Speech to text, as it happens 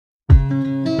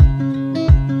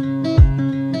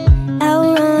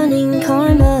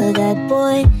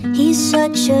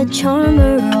such a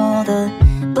charmer. All the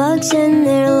bugs and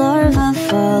their larvae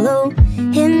follow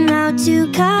him out to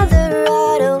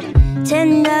Colorado.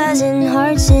 10,000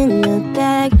 hearts in a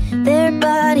bag, their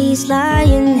bodies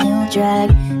lying, he'll drag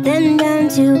them down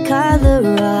to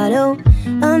Colorado.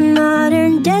 A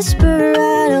modern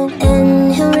desperado,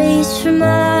 and he'll race for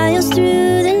miles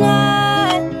through the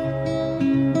night.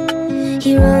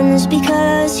 He runs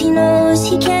because he knows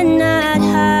he cannot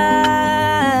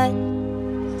hide.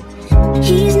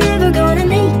 He's never gonna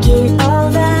make it. All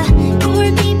the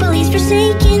poor people he's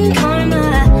forsaken. Karma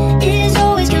is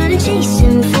always gonna chase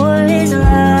him for his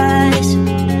lies.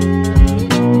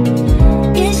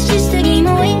 It's just a game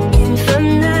of waiting, from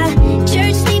the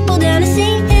church steeple down to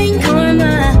Satan.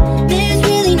 Karma, there's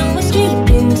really no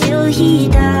escaping till he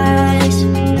dies.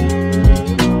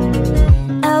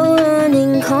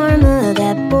 Outrunning karma,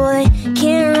 that boy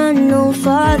can't run no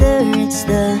farther. It's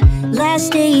the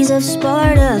last days of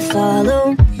Sparta.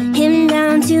 Follow him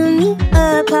down to meet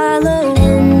Apollo,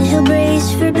 and he'll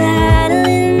brace for battle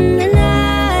in the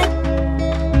night.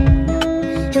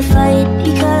 He'll fight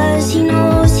because he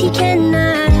knows he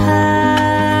cannot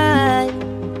hide.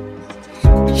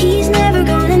 He's never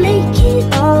gonna make it.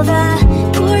 All the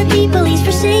poor people he's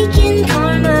forsaken.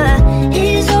 Karma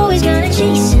is always gonna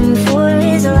chase him for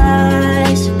his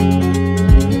lies.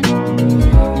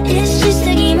 It's just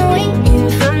a game of waiting,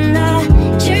 from the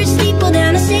church steeple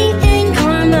down to Satan.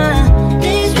 Karma,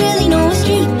 there's really no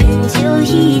escaping till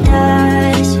he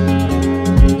dies.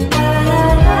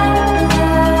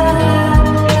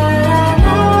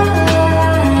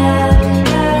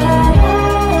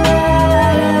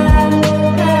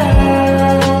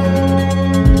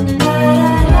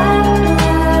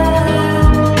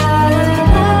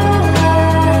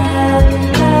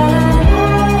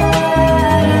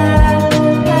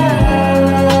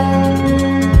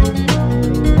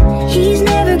 He's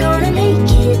never gonna make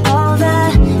it. All the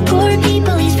poor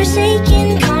people he's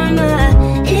forsaken. Karma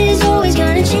is always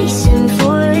gonna chase him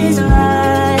for his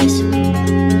lies.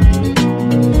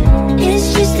 It's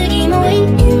just a game of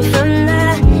waiting, from the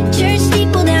church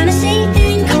steeple down to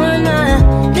Satan. Karma,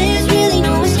 there's really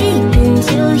no escaping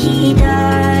till he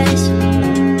dies.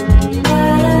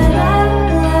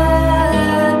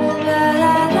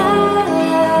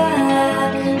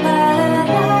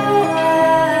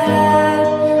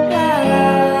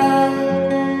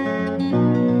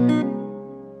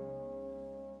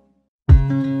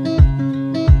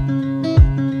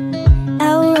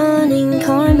 Outrunning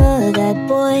karma, that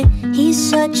boy, he's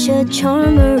such a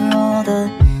charmer. All the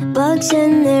bugs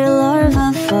and their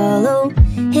larvae follow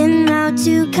him out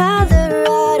to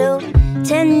Colorado.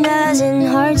 10,000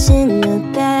 hearts in a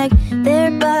bag,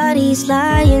 their bodies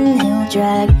lying, he'll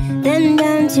drag them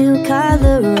down to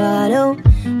Colorado.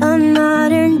 A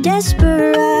modern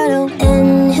desperado,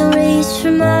 and he'll race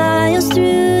for miles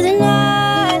through the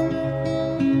night.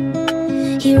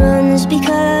 He runs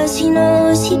because he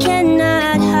knows he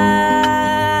cannot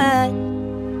hide.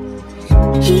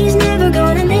 He's never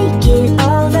gonna make it.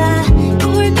 All the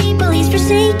poor people he's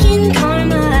forsaken.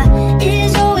 Karma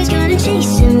is always gonna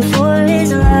chase him for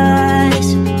his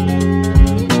lies.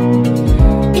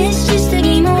 It's just a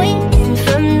game of waiting,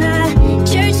 from the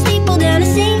church steeple down to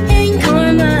Satan.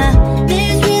 Karma,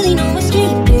 there's really no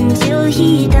escaping till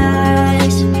he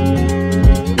dies.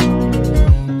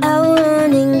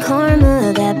 Outrunning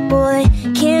karma, that boy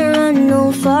can't run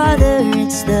no farther.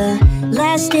 It's the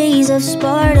last days of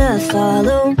Sparta.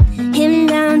 Follow him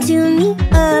down to meet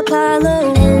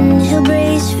Apollo, and he'll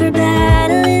brace for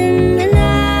battle in the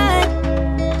night.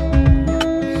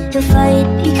 He'll fight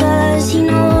because he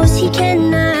knows he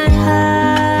cannot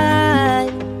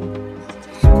hide.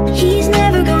 He's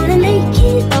never gonna make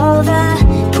it. All the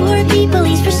poor people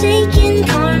he's forsaken.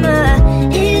 Karma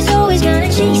is always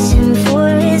gonna chase him for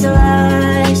his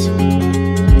lies.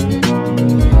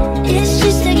 It's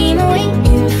just a game of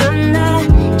waiting, from the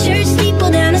church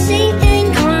steeple down to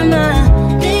Satan. Karma,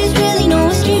 there's really no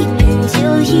escaping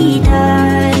till he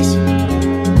dies.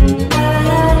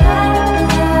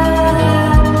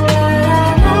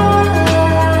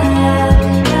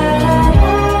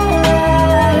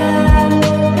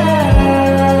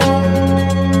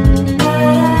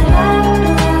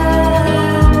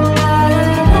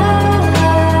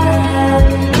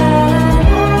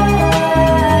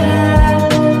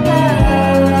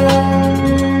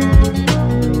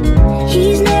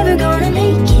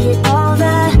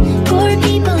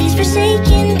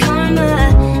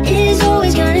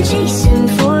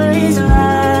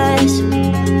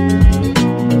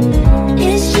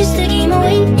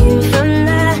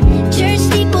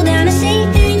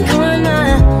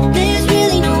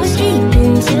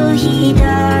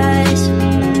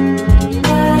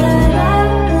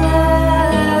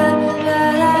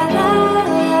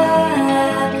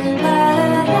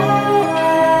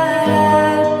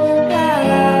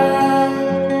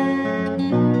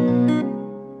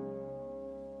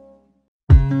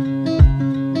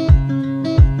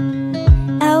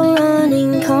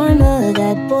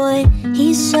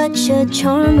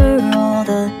 charmer. All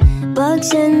the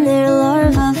bugs and their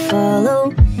larvae follow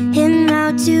him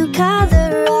out to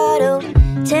Colorado.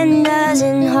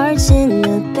 10,000 hearts in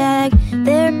a bag,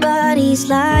 their bodies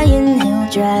lying, he'll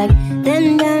drag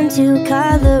them down to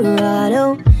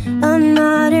Colorado. A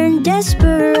modern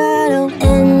desperado,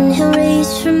 and he'll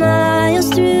race for miles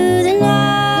through the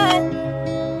night.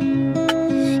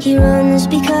 He runs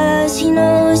because he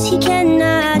knows he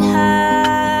cannot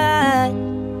hide.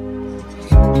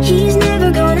 He's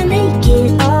never gonna make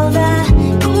it, all the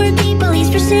poor people he's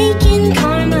forsaken.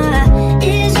 Karma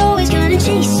is always gonna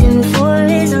chase him for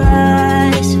his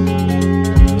lives.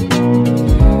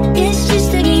 It's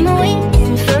just a game of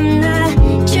waiting, from the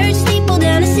church steeple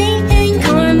down to Satan.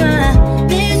 Karma,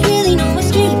 there's really no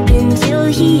escaping till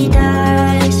he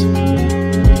dies.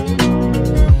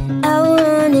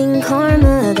 Outrunning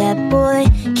karma, that boy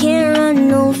can't run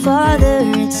no farther.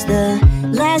 It's the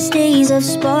last days of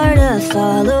Sparta,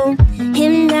 follow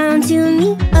him down to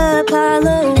meet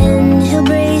Apollo. And he'll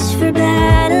brace for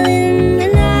battle in the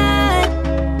night.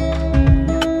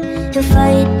 He'll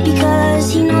fight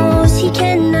because he knows he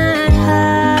cannot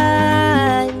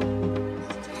hide.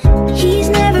 He's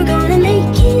never gonna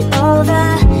make it, all the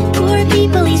poor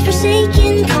people he's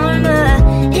forsaken. Karma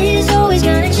is always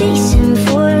gonna chase him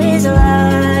for his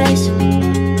lives.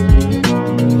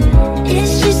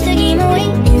 It's just a game of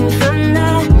waiting, from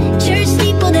the church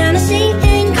steeple down to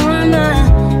Satan. Karma,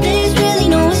 there's really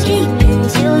no escaping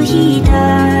till he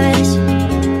dies.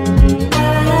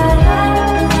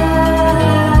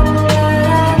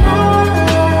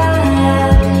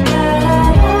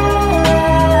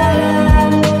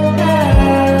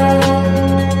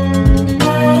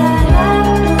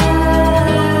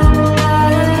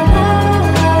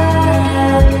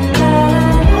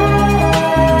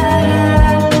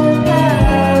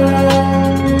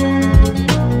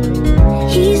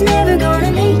 He's never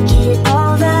gonna make it,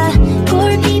 all the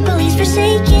poor people he's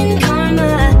forsaken.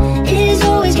 Karma is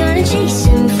always gonna chase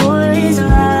him for his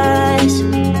lives.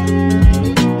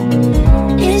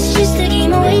 It's just a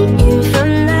game of waiting, from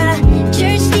the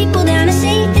church steeple down to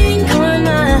Satan.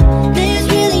 Karma, there's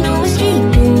really no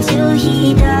escaping till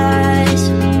he dies.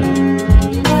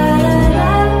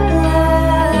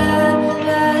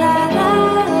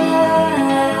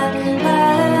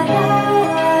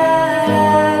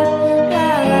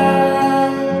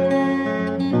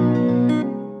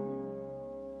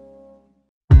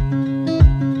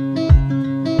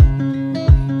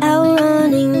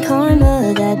 Outrunning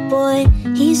karma, that boy,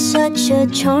 he's such a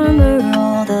charmer.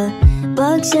 All the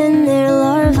bugs and their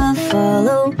larvae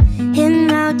follow him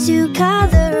out to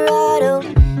Colorado.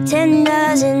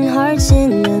 10,000 hearts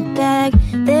in a bag,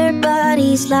 their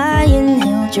bodies lying,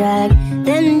 he'll drag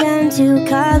them down to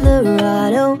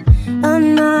Colorado. A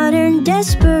modern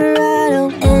desperado,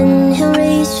 and he'll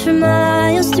race for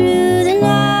miles through the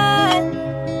night.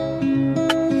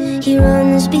 He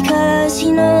runs because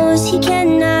he knows he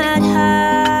cannot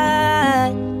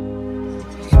hide.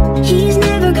 He's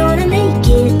never gonna make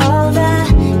it, all the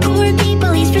poor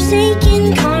people he's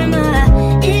forsaken. Karma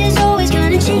is always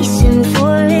gonna chase him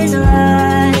for his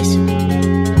lives.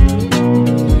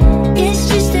 It's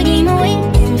just a game of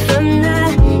waiting, from the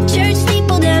church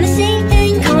steeple down to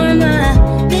Satan. Karma,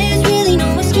 there's really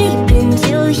no escaping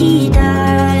till he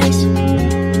dies.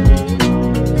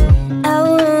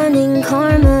 Outrunning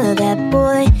karma, that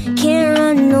boy can't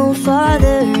run no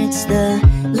farther. It's the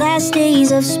last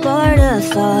days of Sparta,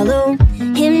 follow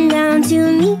him down to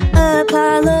meet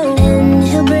Apollo. And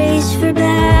he'll brace for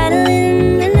battle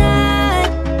in the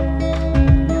night.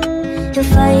 He'll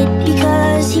fight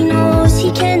because he knows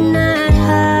he cannot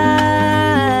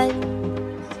hide.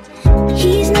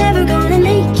 He's never gonna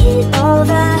make it, all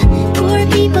the poor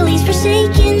people he's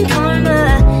forsaken. Karma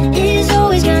is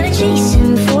always gonna chase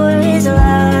him for his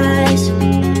lives.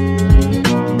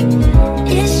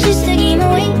 It's just a game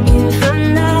of waiting, from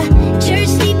the church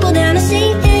steeple down to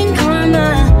Satan. Karma,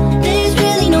 there's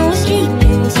really no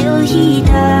escaping till he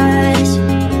dies.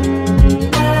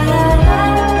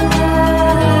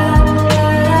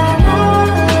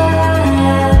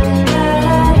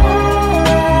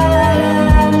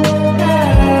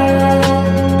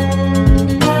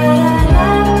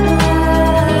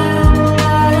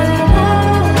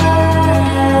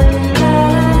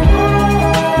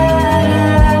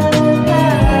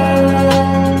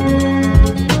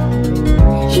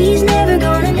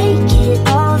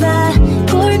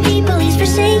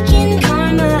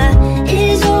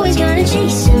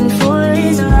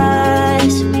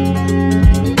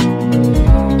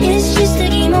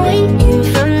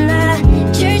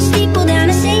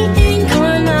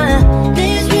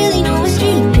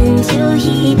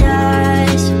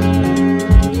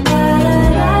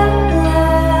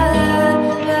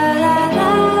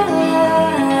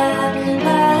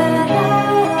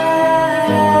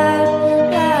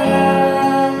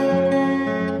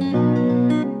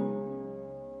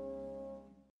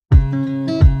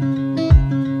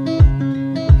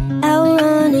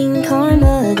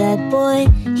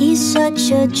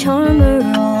 such a charmer.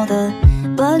 All the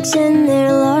bugs and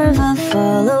their larvae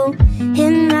follow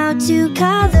him out to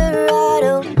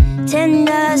Colorado.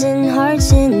 10,000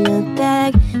 hearts in a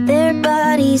bag, their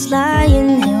bodies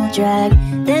lying, he'll drag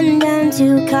them down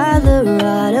to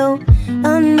Colorado.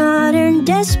 A modern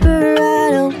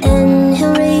desperado, and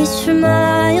he'll race for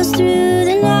miles through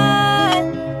the night.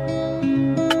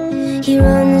 He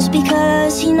runs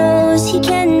because he knows he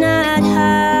cannot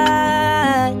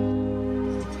hide.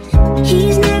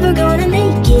 He's never gonna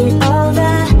make it, all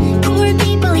the poor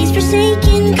people he's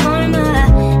forsaken.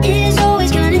 Karma is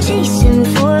always gonna chase him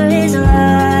for his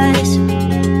lies.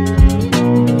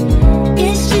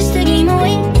 It's just a game of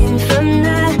waiting from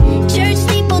the church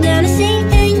steeple down to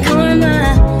Satan. Karma,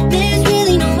 there's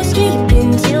really no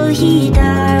escaping till he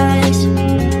dies.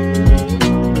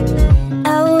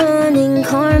 Outrunning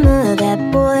karma, that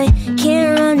boy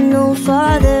can't run no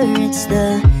farther. It's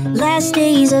the last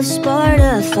days of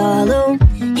Sparta, follow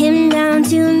him down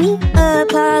to meet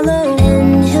Apollo.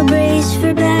 And he'll brace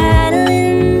for battle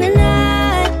in the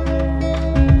night.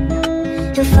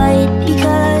 He'll fight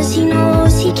because he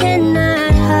knows he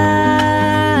cannot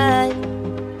hide.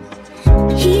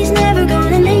 He's never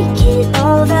gonna make it,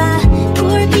 all the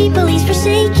poor people he's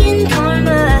forsaken.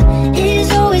 Karma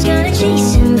is always gonna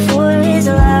chase him for his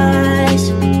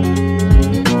lies.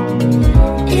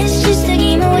 It's just a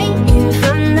game of waiting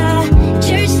from the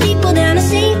church steeple down to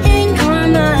Satan.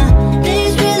 Karma,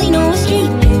 there's really no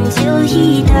escaping till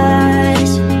he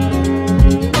dies.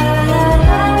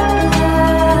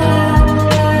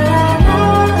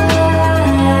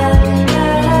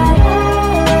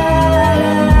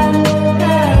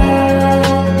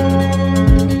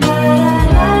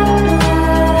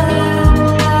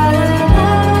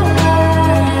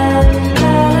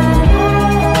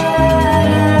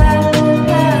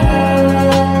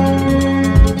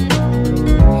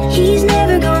 He's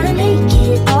never gonna make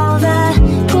it, all the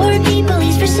poor people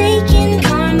he's forsaken.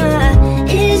 Karma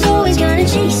is always gonna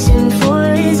chase him for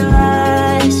his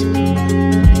lies.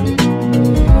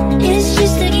 It's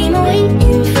just a game of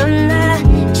waiting from the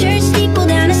church steeple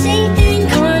down to Satan.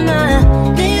 Karma,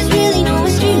 there's really no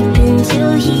escaping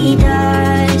till he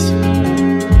dies.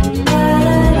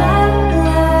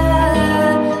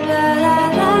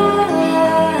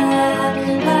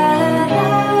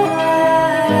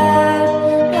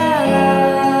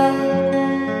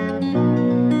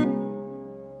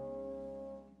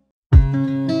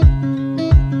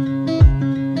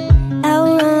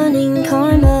 Outrunning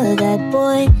karma, that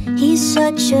boy, he's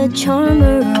such a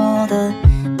charmer. All the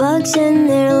bugs and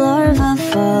their larvae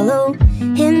follow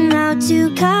him out to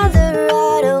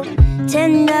Colorado.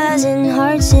 10,000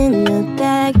 hearts in a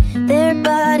bag, their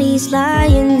bodies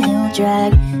lying, he'll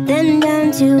drag them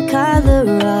down to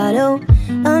Colorado.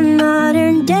 A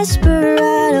modern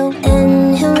desperado,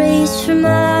 and he'll race for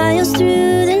miles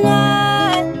through the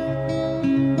night.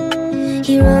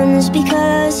 He runs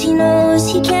because he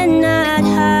knows he cannot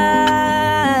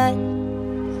hide.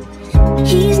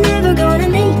 He's never gonna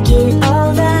make it,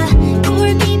 all the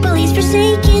poor people he's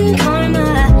forsaken. Karma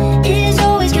is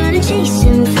always gonna chase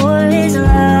him for his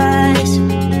lies.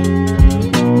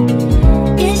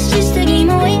 It's just a game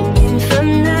of waiting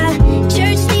from the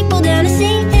church steeple down to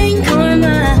Satan.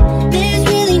 Karma, there's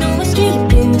really no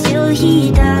escaping till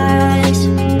he dies.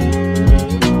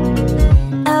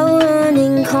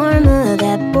 Outrunning karma,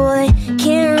 that boy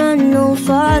can't run no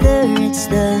farther. It's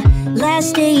the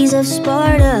last days of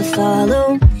Sparta,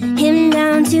 follow him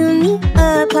down to meet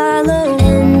Apollo.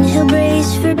 And he'll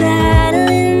brace for battle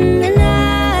in the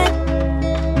night.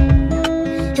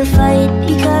 He'll fight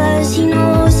because he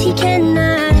knows he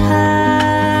cannot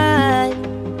hide.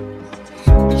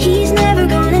 He's never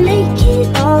gonna make it,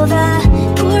 all the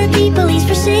poor people he's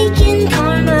forsaken.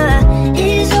 Karma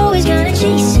is always gonna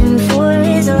chase him for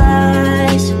his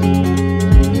lies.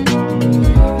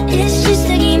 It's just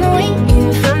a game of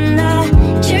waiting from the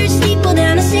church steeple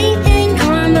down to Satan.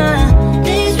 Karma,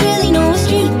 there's really no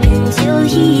escaping till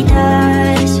he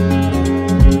dies.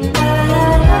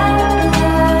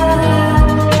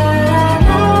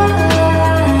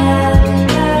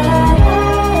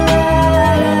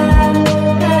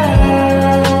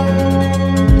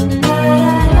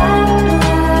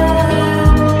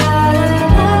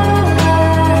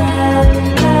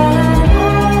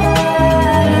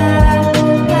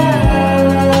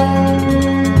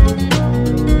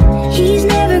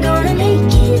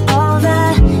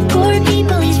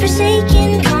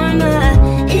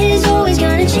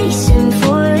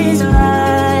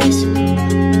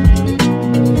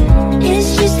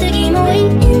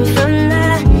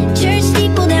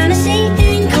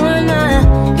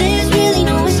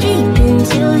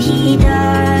 he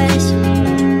dies.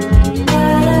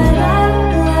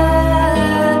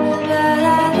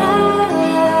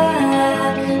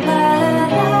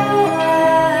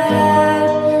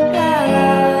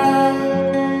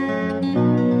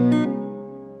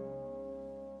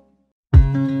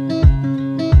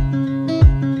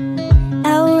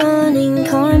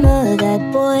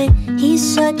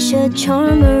 such a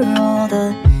charmer. All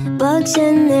the bugs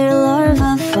and their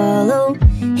larvae follow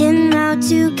him out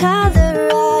to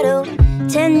Colorado.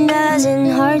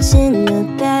 10,000 hearts in a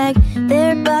bag,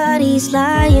 their bodies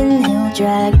lying he'll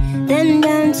drag them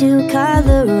down to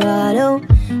Colorado.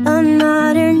 A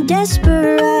modern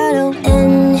desperado,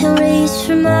 and he'll race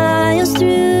for miles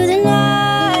through the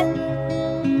night.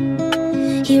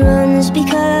 He runs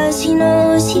because he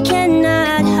knows he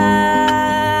cannot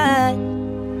hide.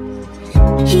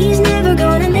 He's never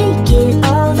gonna make it,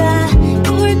 all the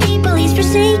poor people he's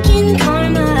forsaken.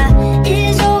 Karma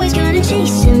is always gonna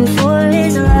chase him for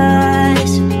his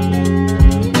lies.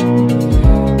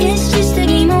 It's just a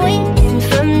game of waiting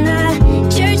from the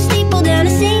church steeple down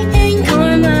to Satan.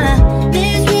 Karma,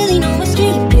 there's really no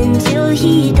escaping till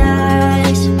he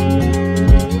dies.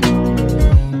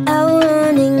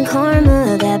 Outrunning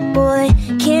karma, that boy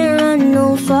can't run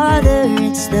no farther.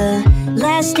 It's the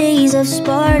last days of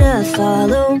Sparta,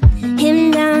 follow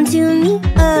him down to meet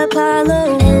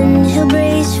Apollo. And he'll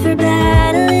brace for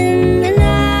battle in the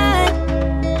night.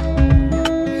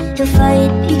 He'll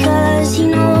fight because he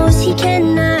knows he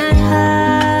cannot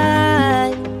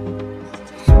hide.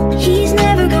 He's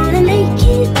never gonna make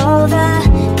it, all the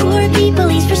poor people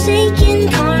he's forsaken.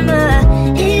 Karma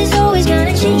is always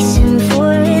gonna chase him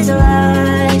for his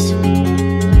lies.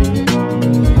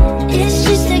 It's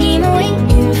just a game of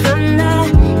waiting from the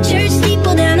church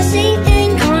steeple down to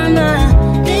Satan. Karma,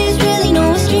 there's really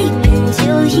no escaping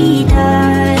till he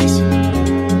dies.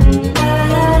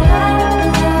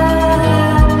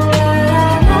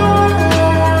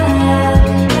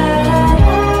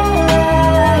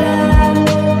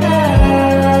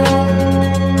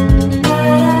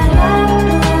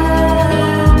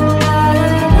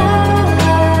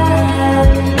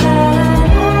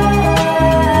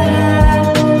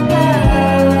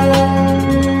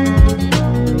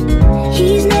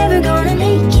 He's never gonna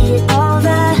make it, all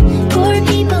the poor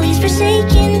people he's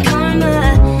forsaken. Karma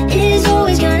is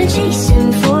always gonna chase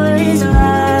him for his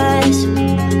lies.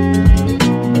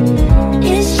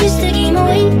 It's just a game of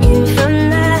waiting from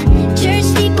the church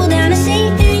steeple down to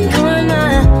Satan. Karma,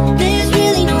 there's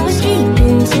really no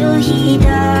escaping till he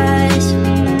dies.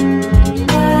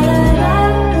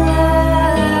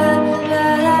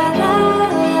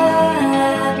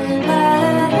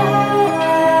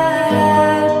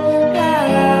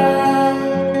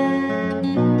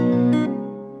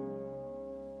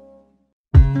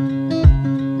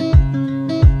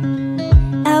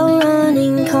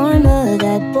 Outrunning karma,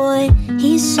 that boy,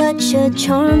 he's such a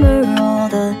charmer. All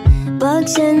the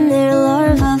bugs and their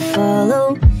larvae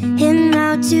follow him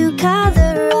out to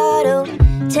Colorado.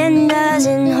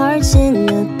 10,000 hearts in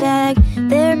a bag,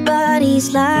 their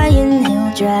bodies lying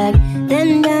he'll drag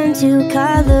them down to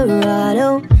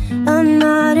Colorado. A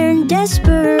modern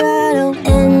desperado,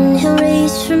 and he'll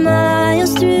race for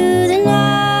miles through the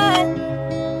night.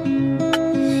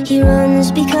 He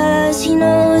runs because he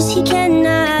knows he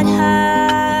cannot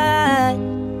hide.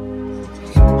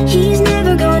 He's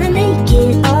never gonna make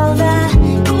it, all the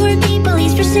poor people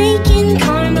he's forsaken.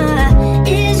 Karma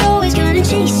is always gonna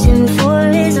chase him for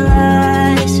his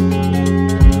lies.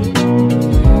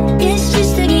 It's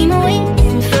just a game of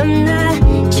waiting from the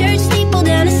church steeple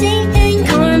down to Satan.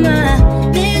 Karma,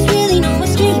 there's really no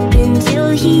escaping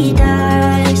till he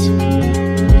dies.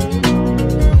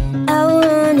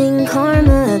 Outrunning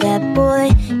karma, that boy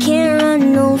can't run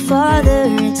no farther.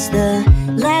 It's the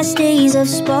last days of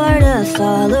Sparta,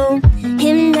 follow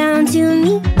him down to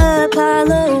meet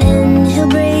Apollo. And he'll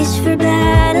brace for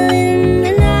battle in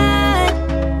the night.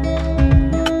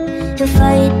 He'll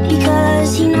fight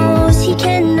because he knows he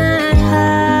cannot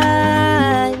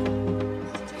hide.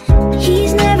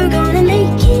 He's never gonna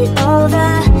make it, all the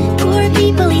poor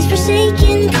people he's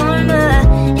forsaken. Karma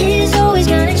is always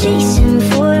gonna chase him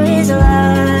for his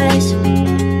lies.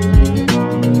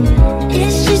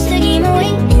 It's just a game of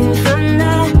waiting from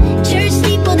the church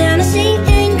steeple down to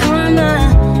Satan. Karma,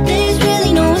 there's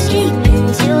really no escaping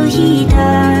till he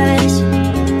dies.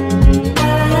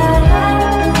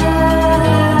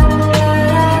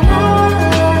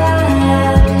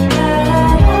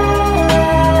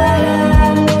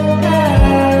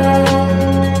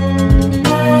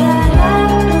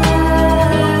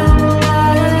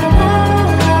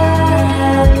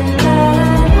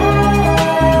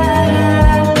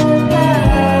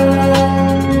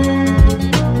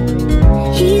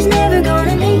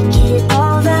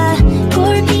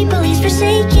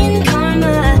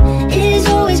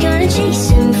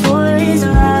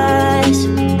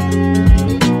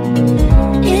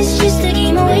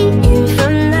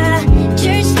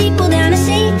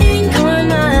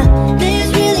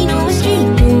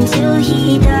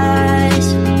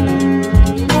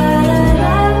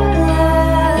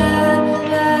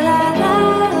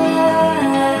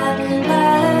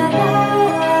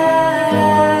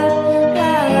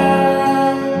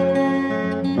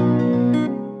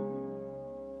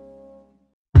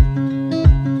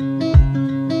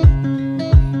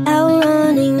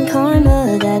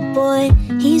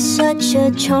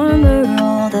 charmer.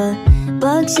 All the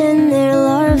bugs and their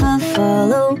larvae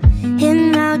follow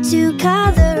him out to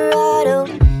Colorado.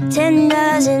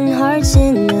 10,000 hearts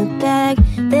in a bag,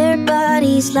 their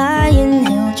bodies lying,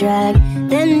 he'll drag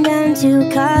them down to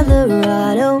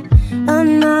Colorado. A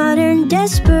modern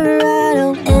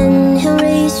desperado, and he'll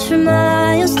race for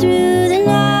miles through the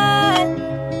night.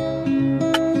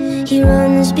 He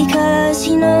runs because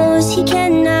he knows he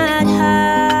cannot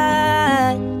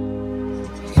hide.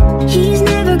 He's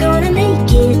never gonna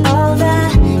make it, all the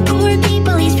poor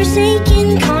people he's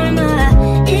forsaken. Karma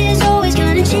is always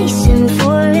gonna chase him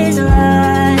for his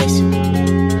lies.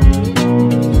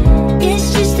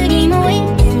 It's just a game of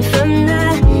waiting from the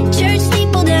church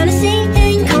steeple down to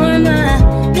Satan. Karma,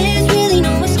 there's really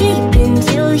no escape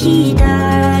until he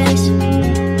dies.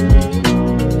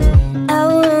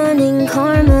 Outrunning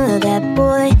karma, that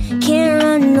boy can't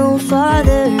run no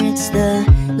farther. It's the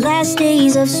last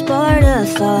days of Sparta,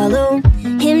 follow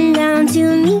him down to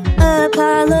meet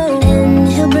Apollo. And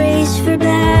he'll brace for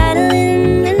battle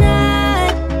in the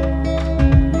night.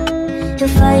 He'll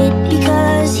fight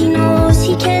because he knows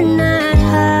he cannot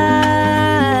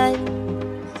hide.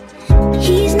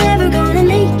 He's never gonna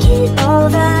make it, all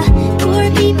the poor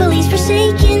people he's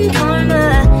forsaken.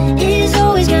 Karma is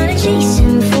always gonna chase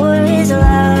him for his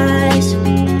lies.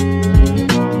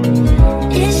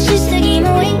 It's just a game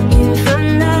of waiting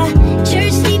from the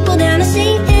church steeple down to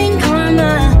Satan.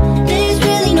 Karma, there's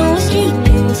really no escape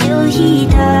until he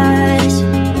dies.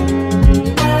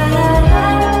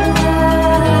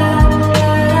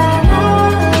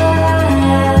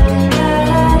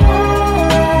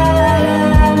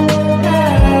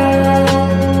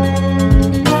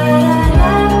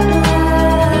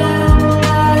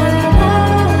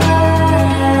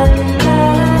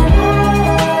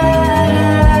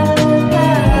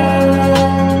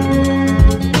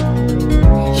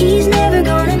 He's never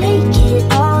gonna make it,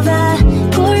 all the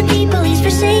poor people he's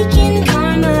forsaken.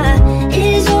 Karma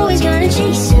is always gonna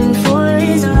chase him for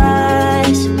his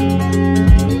lies.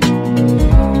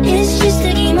 It's just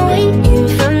a game of waiting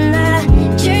from the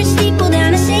church steeple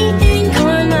down to Satan.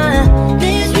 Karma,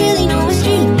 there's really no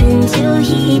escape until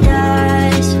he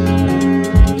dies.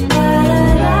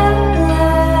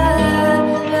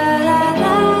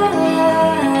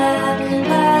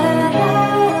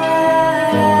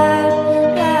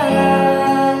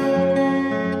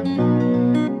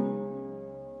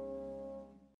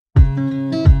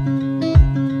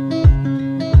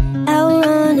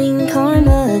 Outrunning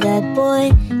karma, that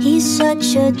boy, he's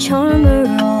such a charmer.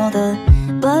 All the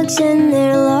bugs and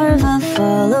their larvae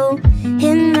follow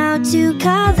him out to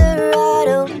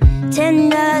Colorado.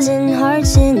 10,000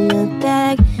 hearts in a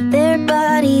bag, their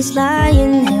bodies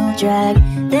lying, he'll drag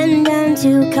them down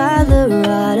to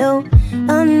Colorado.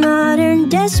 A modern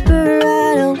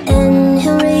desperado, and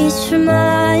he'll race for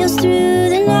miles through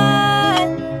the night.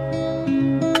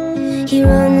 He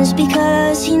runs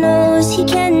because he knows he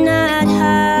cannot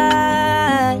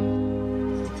hide.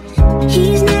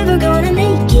 He's never gonna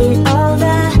make it, all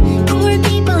the poor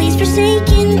people he's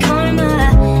forsaken.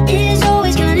 Karma is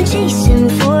always gonna chase him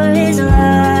for his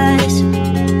lies.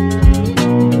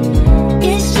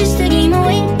 It's just a game of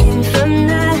waiting from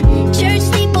the church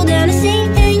steeple down to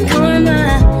Satan. Karma,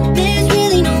 there's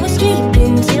really no escape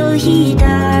until he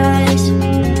dies.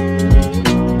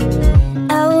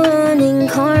 Outrunning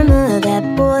karma, that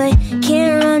boy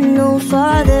can't run no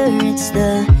farther. It's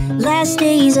the last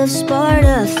days of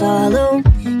Sparta, follow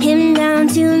him down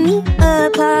to meet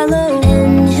Apollo.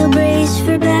 And he'll brace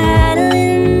for battle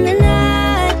in the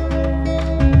night.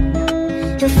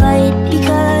 He'll fight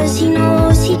because he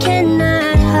knows he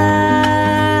cannot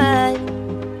hide.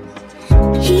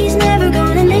 He's never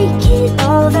gonna make it,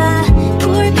 all the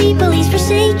poor people he's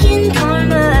forsaken.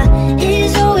 Karma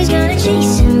is always gonna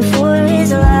chase him for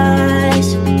his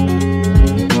lies.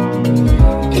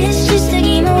 It's just a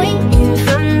game of waiting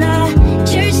from the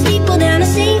church steeple down to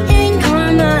Satan. Karma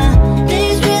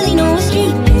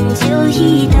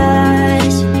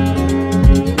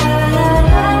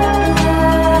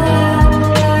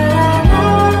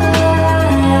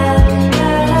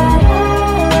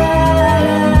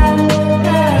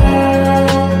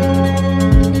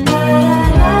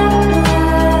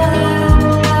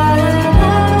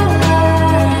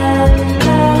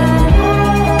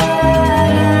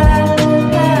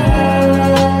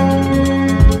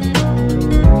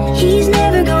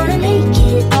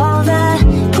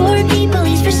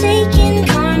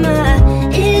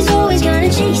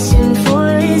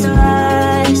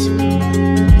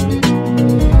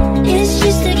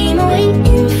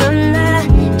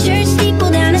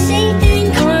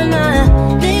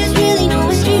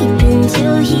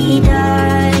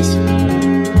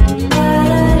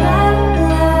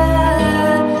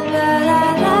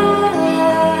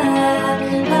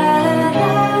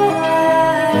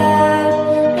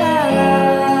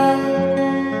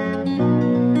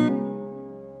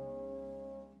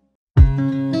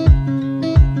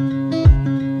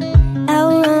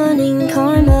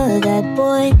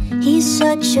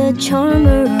such a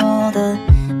charmer. All the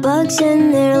bugs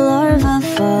and their larvae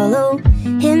follow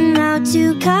him out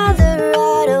to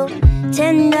Colorado.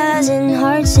 10,000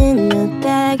 hearts in a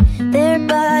bag, their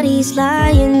bodies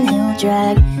lying, he'll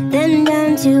drag them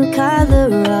down to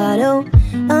Colorado.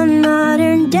 A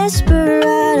modern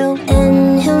desperado,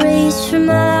 and he'll race for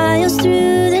miles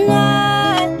through the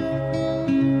night.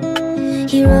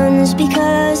 He runs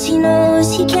because he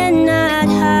knows he cannot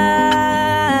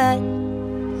hide.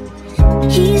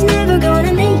 He's never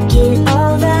gonna make it,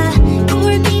 all the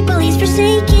poor people he's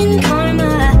forsaken.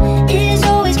 Karma is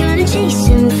always gonna chase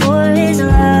him for his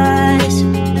lies.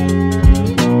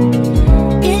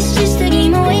 It's just a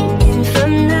game of waiting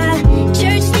from the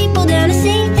church steeple down to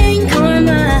Satan.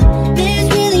 Karma, there's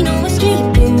really no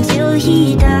escape until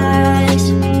he dies.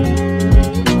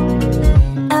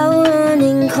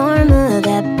 Outrunning karma,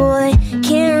 that boy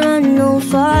can't run no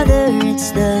farther.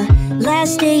 It's the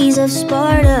last days of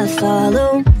Sparta,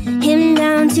 follow him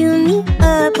down to meet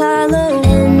Apollo.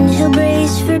 And he'll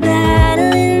brace for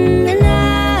battle in the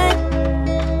night.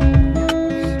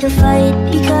 He'll fight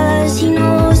because he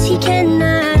knows he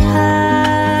cannot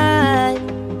hide.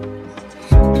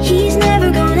 He's never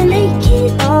gonna make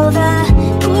it, all the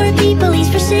poor people he's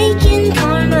forsaken.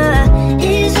 Karma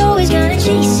is always gonna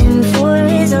chase him for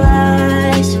his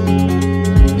lies.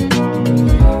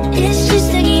 It's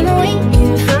just a game of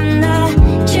waiting from the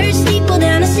church steeple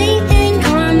down to Satan.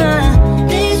 Karma,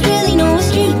 there's really no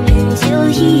escape until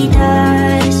he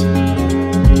dies.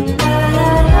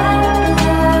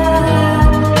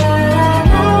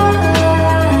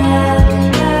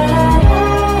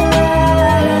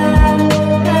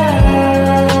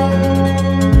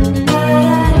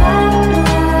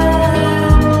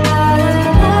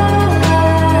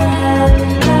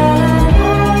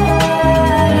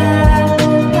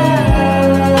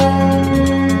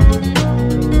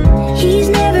 He's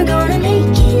never gonna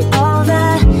make it, all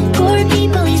the poor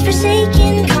people he's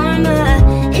forsaken. Karma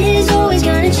is always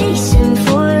gonna chase him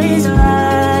for his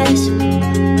lies.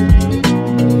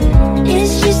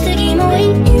 It's just a game of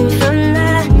waiting from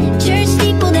the church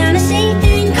steeple down to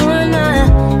Satan. Karma,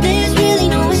 there's really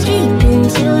no escape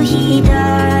until he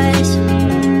dies.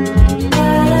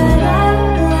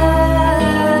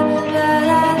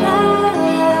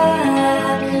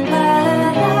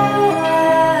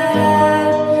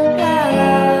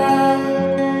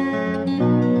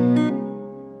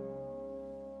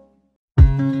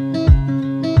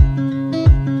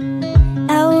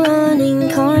 Outrunning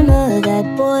karma, that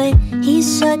boy, he's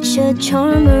such a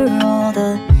charmer. All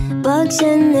the bugs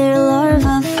and their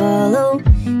larvae follow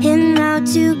him out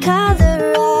to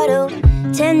Colorado.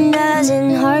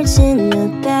 10,000 hearts in a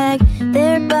bag,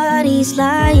 their bodies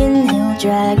lying, he'll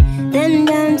drag them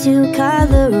down to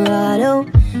Colorado.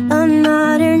 A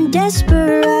modern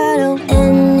desperado,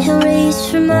 and he'll race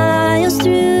for miles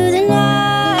through the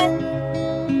night.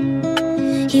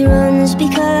 He runs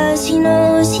because he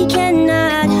knows he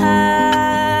cannot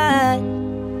hide.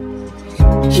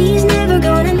 He's never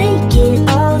gonna make it,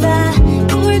 all the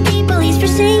poor people he's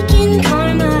forsaken.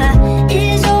 Karma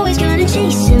is always gonna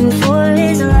chase him for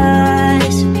his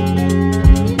lies.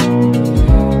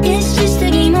 It's just a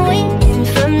game of waiting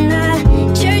from the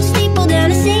church steeple down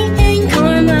to Satan.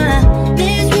 Karma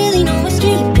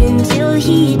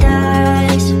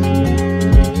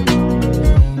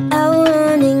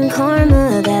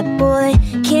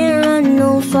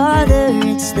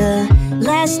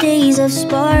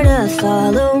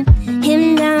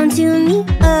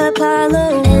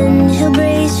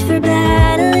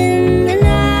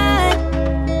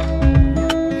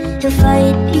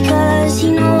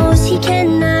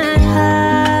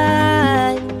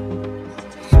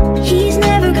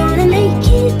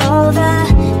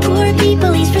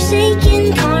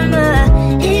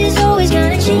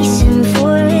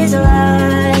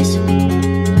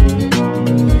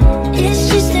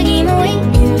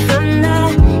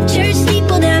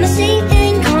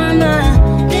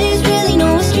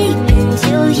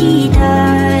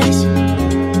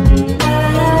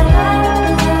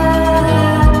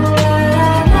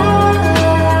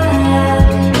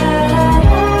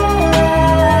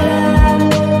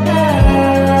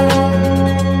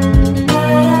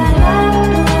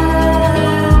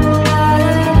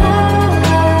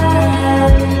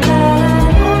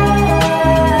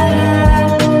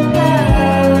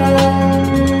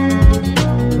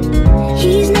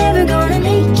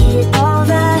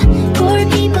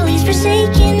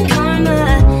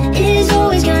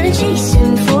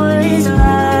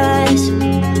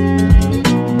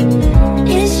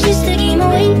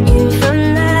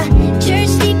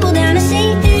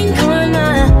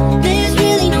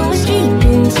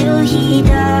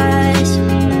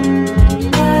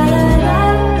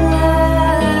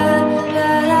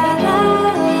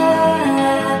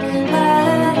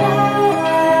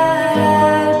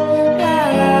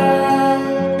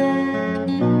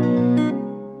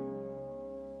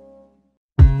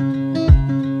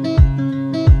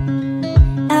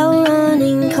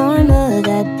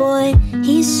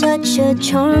such a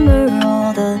charmer.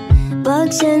 All the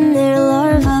bugs and their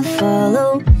larvae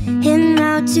follow him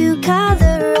out to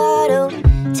Colorado.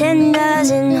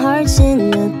 10,000 hearts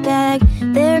in a bag,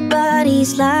 their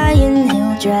bodies lying,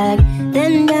 he'll drag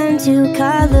them down to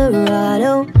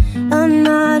Colorado. A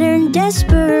modern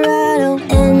desperado,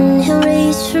 and he'll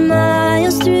race for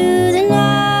miles through the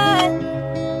night.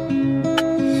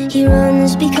 He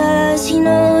runs because he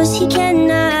knows he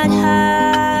cannot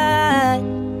hide.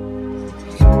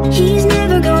 He's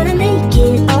never gonna make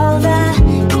it, all the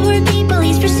poor people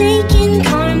he's forsaken.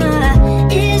 Karma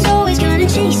is always gonna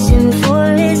chase him for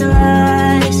his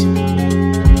lies.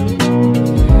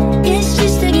 It's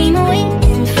just a game of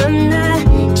waiting, from the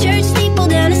church steeple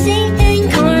down to Satan.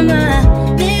 Karma,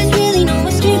 there's really no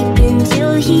escaping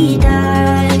till he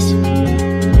dies.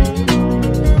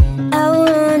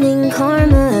 Outrunning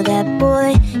karma, that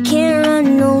boy can't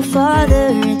run no farther.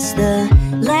 It's the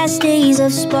last days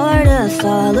of Sparta,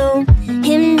 follow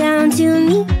him down to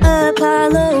meet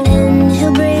Apollo. And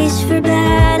he'll brace for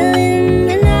battle in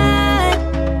the night.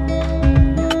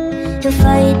 He'll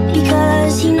fight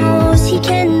because he knows he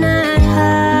cannot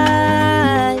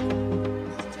hide.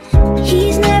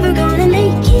 He's never gonna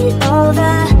make it, all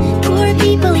the poor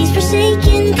people he's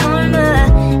forsaken. Karma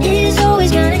is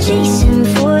always gonna chase him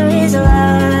for his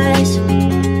lies.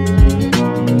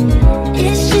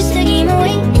 It's just a game of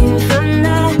waiting, from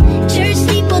the church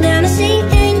steeple down to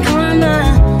Satan. Karma,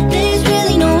 there's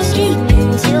really no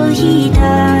escaping till he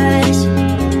dies.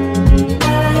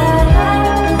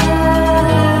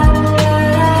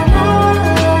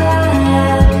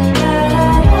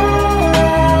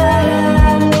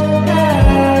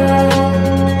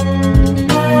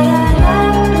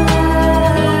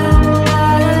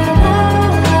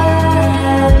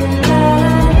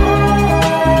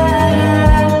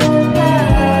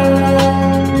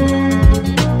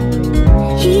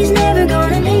 He's never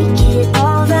gonna make it,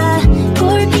 all the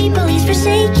poor people he's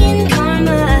forsaken.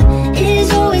 Karma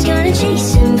is always gonna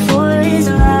chase him for his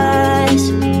lies.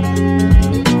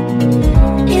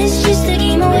 It's just a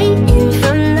game of waiting,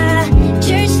 from the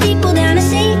church steeple down to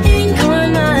Satan.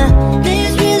 Karma,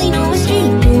 there's really no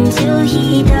escaping till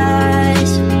he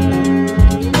dies.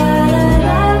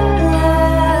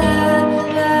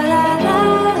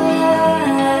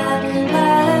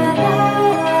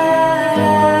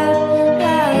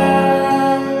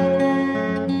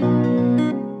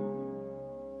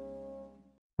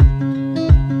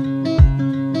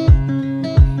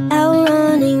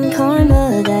 Outrunning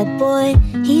karma, that boy,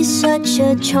 he's such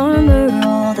a charmer.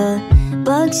 All the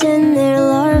bugs and their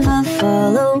larvae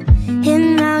follow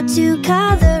him out to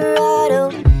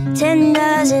Colorado.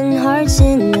 10,000 hearts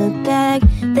in a bag,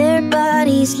 their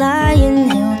bodies lying,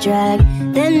 he'll drag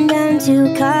them down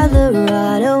to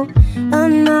Colorado. A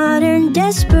modern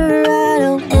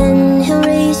desperado, and he'll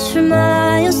race for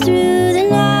miles through the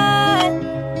night.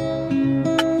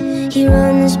 He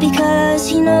runs because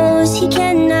he knows he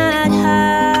cannot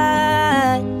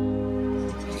hide.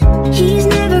 He's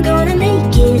never gonna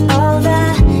make it, all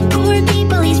the poor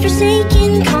people he's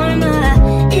forsaken. Karma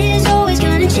is always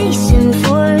gonna chase him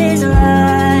for his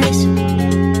lies.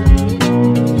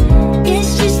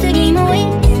 It's just a game of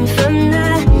waiting, from the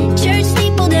church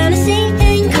steeple down to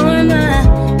Satan. Karma,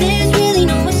 there's really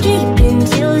no escaping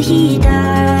till he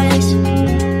dies.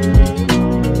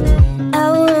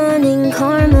 Outrunning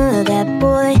karma, that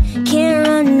boy can't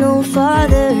run no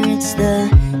farther. It's the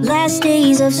last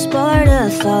days of Sparta,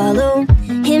 follow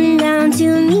him down to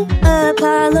meet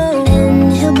Apollo.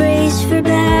 And he'll brace for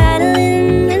battle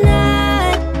in the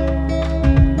night.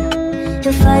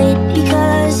 He'll fight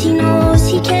because he knows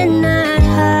he cannot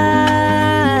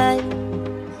hide.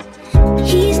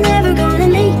 He's never gonna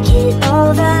make it,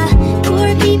 all the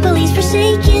poor people he's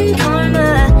forsaken. Karma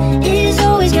is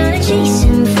always gonna chase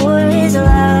him for his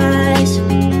lies.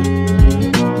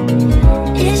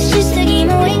 It's just a game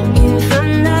of waiting,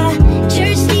 from the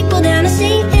church steeple down to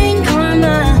Satan.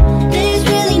 Karma, there's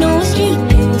really no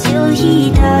escaping till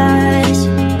he dies.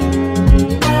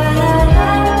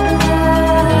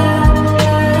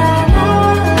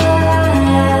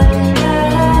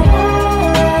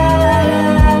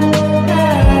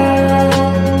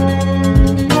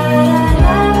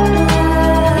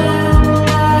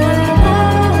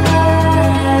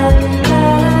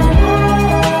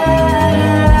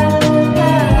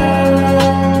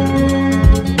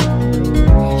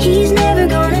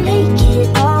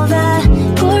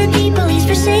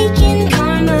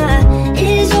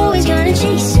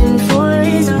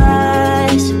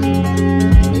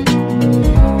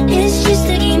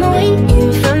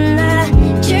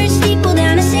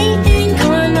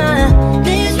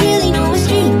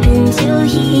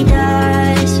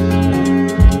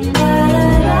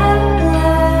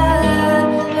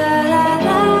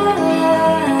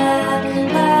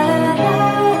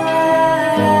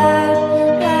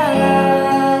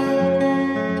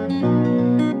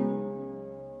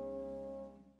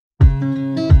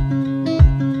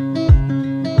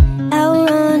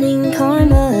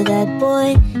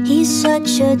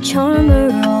 such a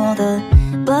charmer. All the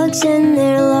bugs and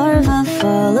their larvae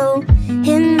follow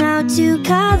him out to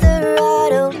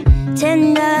Colorado.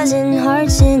 10,000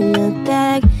 hearts in a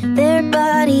bag, their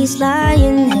bodies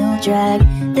lying, he'll drag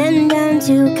them down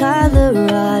to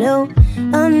Colorado.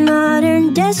 A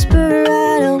modern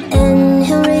desperado, and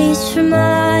he'll race for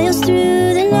miles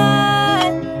through the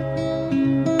night.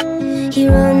 He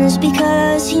runs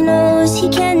because he knows he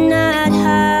cannot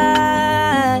hide.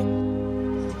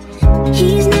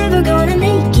 He's never gonna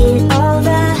make it, all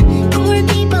the poor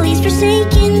people he's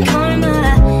forsaken. Karma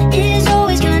is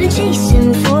always gonna chase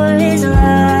him for his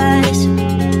lies.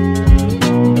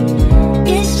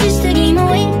 It's just a game of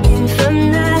waiting, from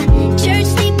the church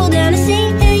steeple down to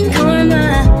Satan. Karma,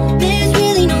 there's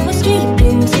really no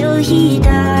escaping till he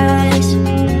dies.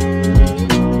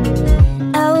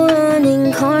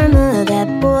 Outrunning karma, that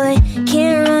boy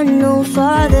can't run no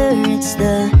farther. It's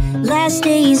the last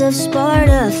days of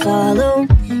Sparta, follow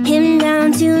him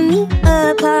down to meet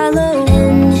Apollo.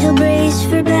 And he'll brace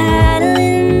for battle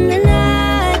in the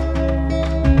night.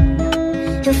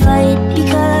 He'll fight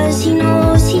because he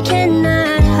knows he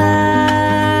cannot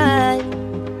hide.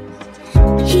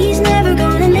 He's never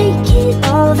gonna make it,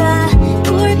 all the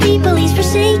poor people he's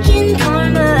forsaken.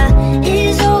 Karma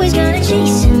is always gonna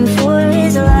chase him for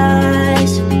his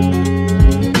lies.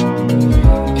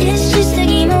 It's just a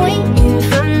game of waiting,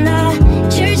 from the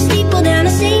church steeple down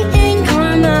to Satan.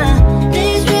 Karma,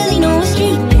 there's really no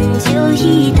escaping till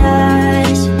he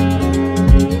dies.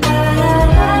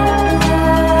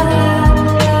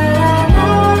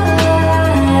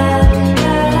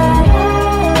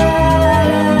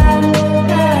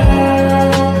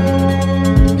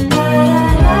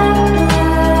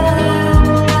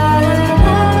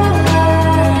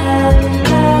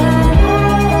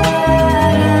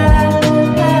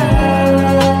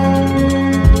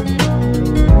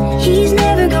 He's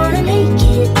never gonna make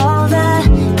it, all the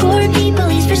poor people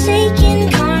he's forsaken.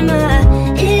 Karma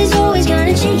is always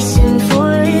gonna chase him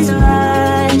for his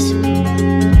lies.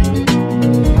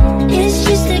 It's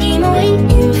just a game of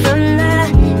waiting, from the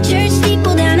church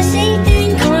steeple down to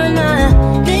Satan. Karma,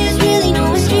 there's really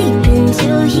no escaping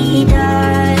till he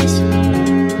dies.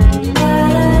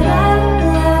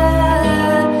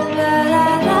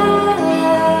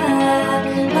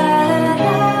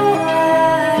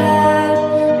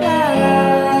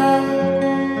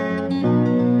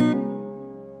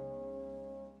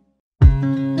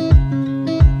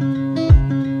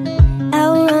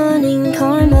 Outrunning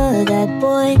karma, that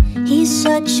boy, he's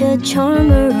such a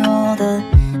charmer. All the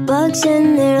bugs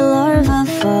and their larvae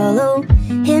follow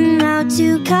him out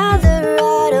to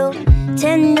Colorado.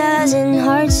 10,000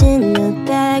 hearts in a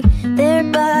bag, their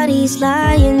bodies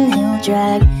lying, he'll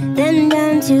drag them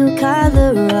down to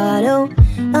Colorado.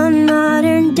 A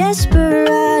modern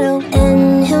desperado,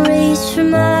 and he'll race for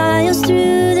miles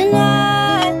through the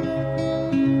night.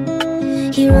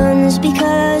 He runs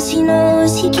because he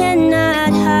knows he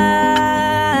cannot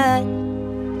hide.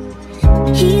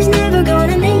 He's never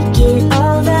gonna make it,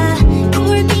 all the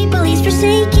poor people he's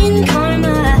forsaken.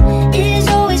 Karma is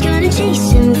always gonna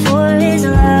chase him for his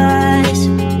lies.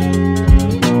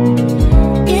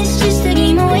 It's just a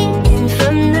game of waiting,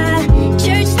 from the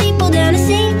church steeple down to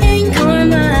Satan.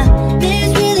 Karma,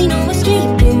 there's really no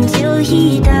escaping till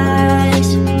he dies.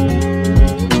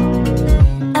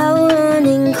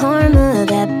 Outrunning karma,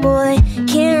 that boy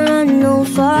can't run no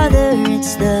farther.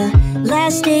 It's the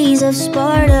last days of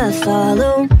Sparta,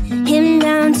 follow him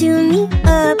down to meet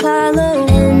Apollo.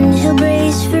 And he'll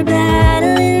brace for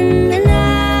battle in the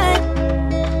night.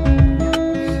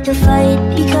 He'll fight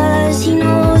because he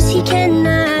knows he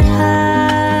cannot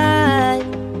hide.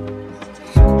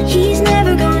 He's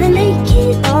never gonna make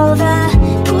it, all the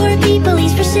poor people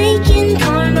he's forsaken.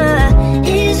 Karma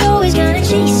is always gonna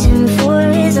chase him for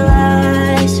his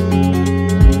lies.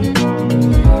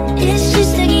 It's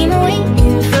just a game of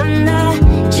waiting, from the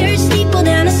church steeple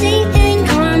down to Satan.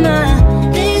 Karma,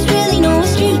 there's really no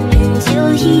escaping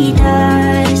till he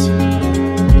dies.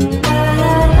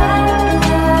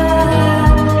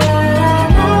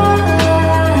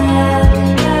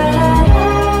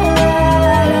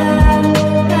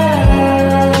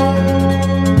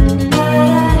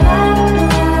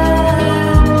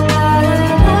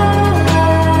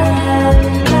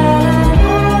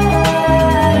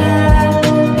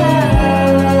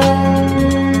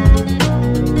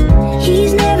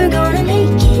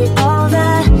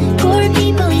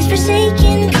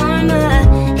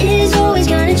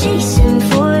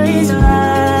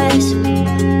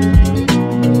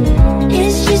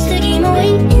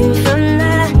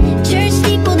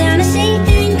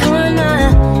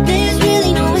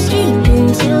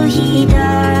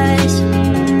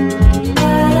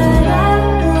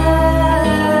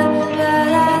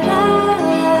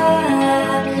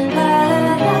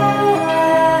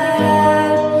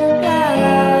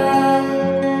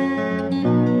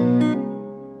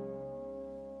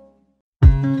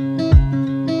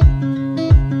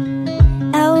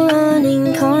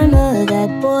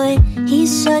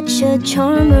 He's such a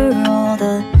charmer, all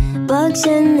the bugs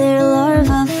and their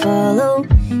larvae follow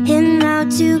him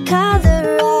out to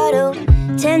Colorado.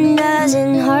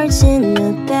 10,000 hearts in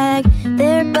a bag,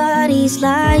 their bodies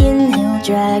lying he'll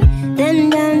drag them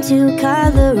down to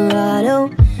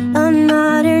Colorado. A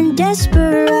modern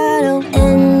desperado,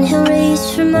 and he'll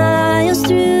race for miles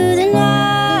through the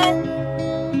night.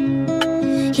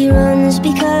 He runs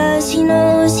because he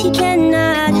knows he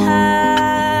cannot hide.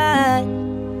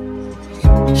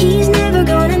 He's never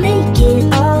gonna make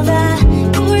it, all the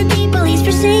poor people he's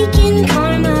forsaken.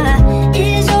 Karma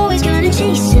is always gonna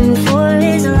chase him for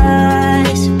his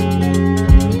lies.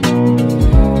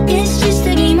 It's just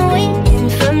a game of waiting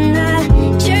from the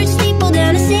church steeple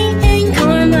down to Satan.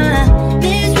 Karma,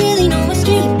 there's really no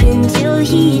escaping till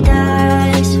he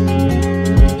dies.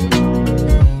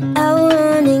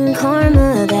 Outrunning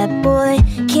karma, that boy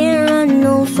can't run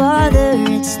no farther.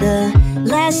 It's the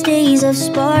last days of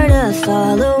Sparta,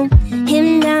 follow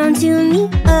him down to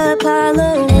meet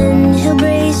Apollo. And he'll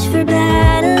brace for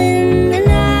battle in the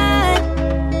night.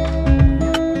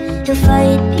 He'll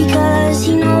fight because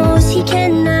he knows he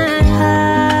cannot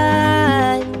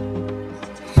hide.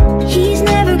 He's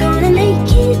never gonna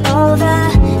make it, all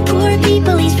the poor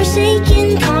people he's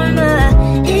forsaken. Karma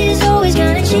is always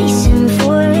gonna chase him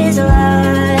for his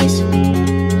lies.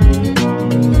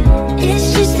 It's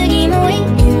just a game of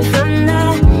waiting from the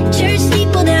church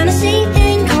steeple down to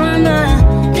Satan. Karma,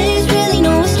 there's really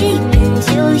no escaping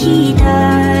till he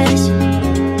dies.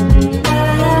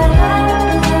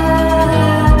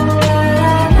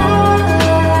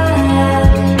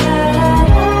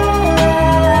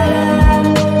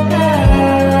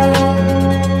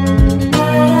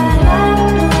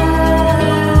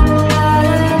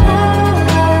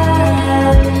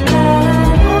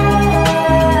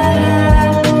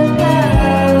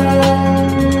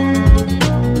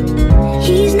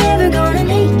 He's never gonna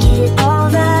make it, all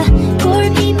the poor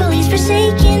people he's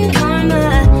forsaken. Karma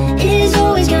is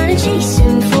always gonna chase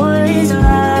him for his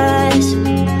lies.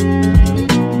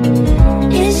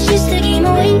 It's just a game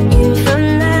of waiting from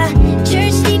the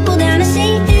church steeple down to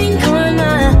Satan.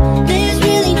 Karma, there's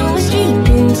really no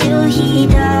escaping till he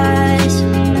dies.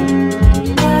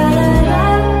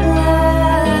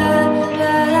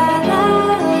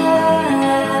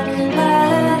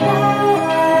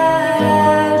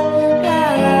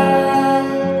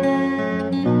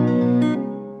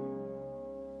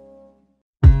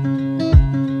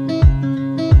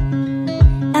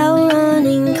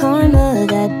 Outrunning karma,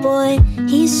 that boy,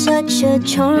 he's such a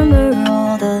charmer.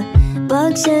 All the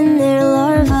bugs and their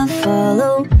larvae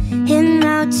follow him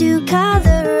out to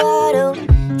Colorado.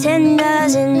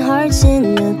 10,000 hearts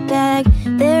in a bag,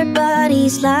 their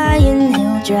bodies lying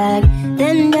he'll drag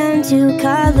them down to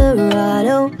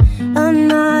Colorado. A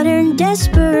modern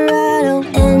desperado,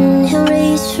 and he'll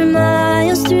race for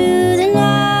miles through the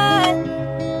night.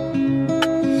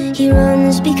 He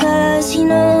runs because he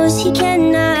knows he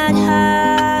cannot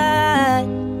hide.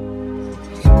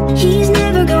 He's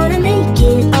never gonna make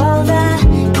it, all the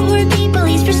poor people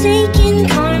he's forsaken.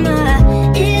 Karma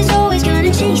is always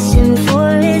gonna chase him for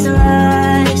his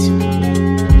lies.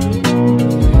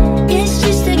 It's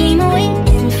just a game of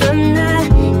waiting from the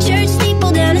church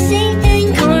steeple down to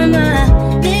Satan. Karma,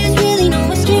 there's really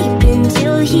no escaping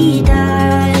till he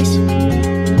dies.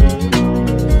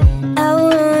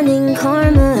 Outrunning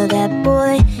karma, that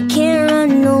boy can't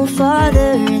run no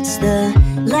farther. It's the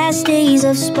last days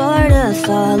of Sparta,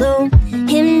 follow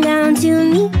him down to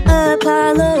meet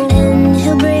Apollo. And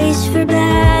he'll brace for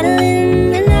battle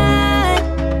in the night.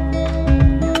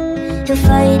 He'll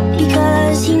fight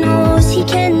because he knows he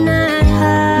cannot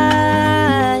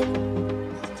hide.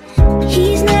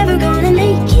 He's never gonna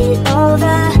make it, all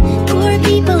the poor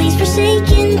people he's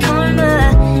forsaken.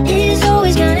 Karma is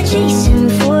always gonna chase him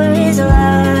for his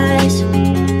lies.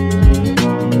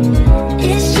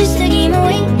 It's just a game of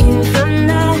waiting from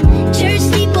the church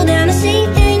steeple down to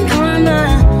Satan. Karma,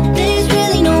 there's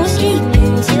really no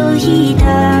escaping till he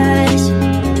dies.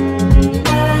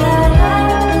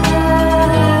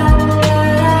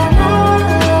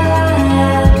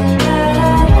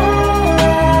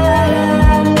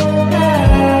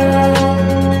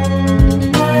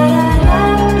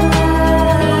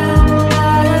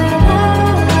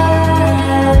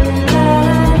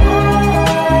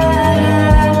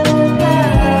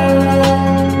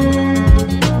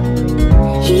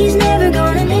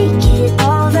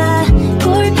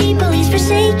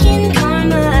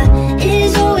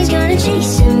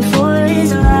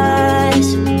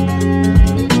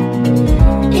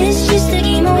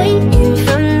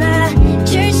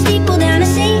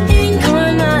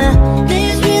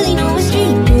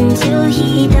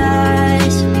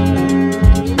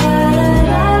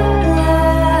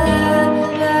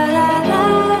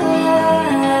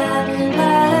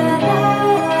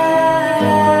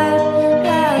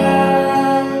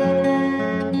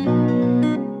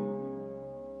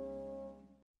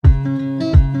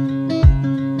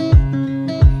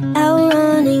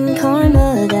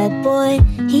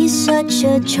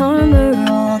 charmer.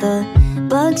 All the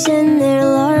bugs and their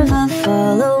larvae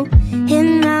follow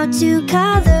him out to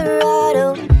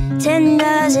Colorado.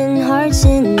 10,000 hearts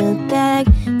in a bag,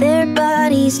 their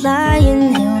bodies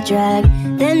lying he'll drag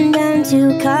them down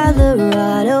to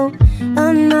Colorado.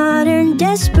 A modern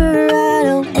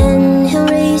desperado, and he'll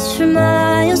race for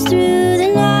miles through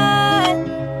the night.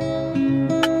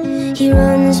 He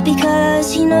runs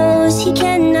because he knows he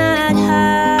cannot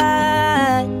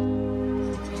hide.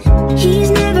 He's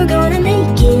never gonna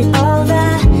make it, all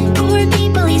the poor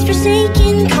people he's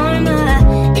forsaken. Karma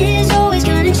is always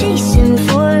gonna chase him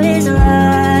for his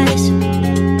lies.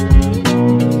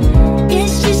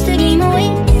 It's just a game of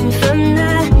waiting from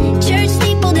the church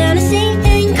steeple down to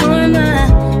Satan. Karma,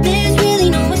 there's really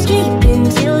no escape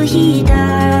until he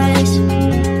dies.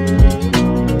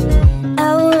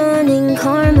 Outrunning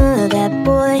karma, that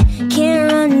boy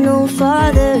can't run no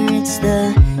farther. It's the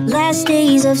last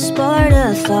days of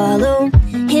Sparta, follow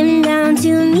him down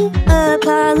to meet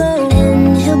Apollo.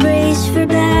 And he'll brace for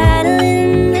battle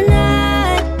in the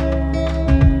night.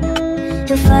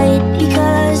 He'll fight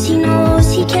because he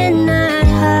knows he cannot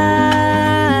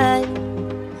hide.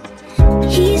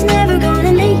 He's never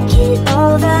gonna make it,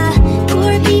 all the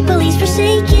poor people he's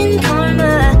forsaken.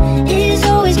 Karma is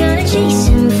always gonna chase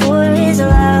him for his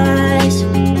lies.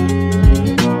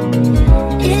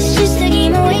 It's just a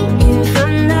game of waiting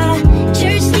from the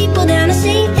church steeple down to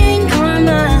Satan.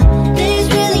 Karma, there's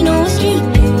really no escape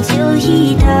until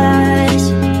he dies.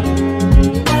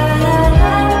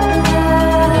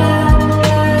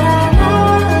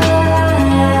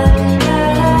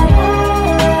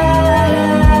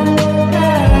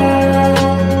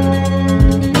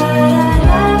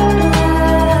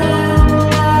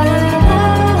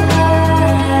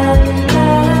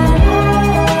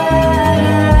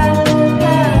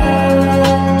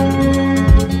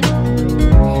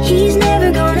 He's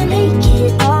never gonna make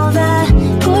it, all the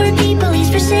poor people he's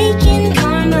forsaken.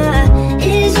 Karma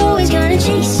is always gonna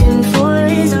chase him for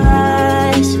his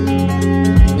lies.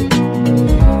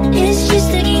 It's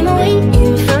just a game of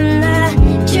waiting from the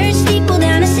church steeple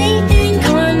down to Satan.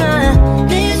 Karma,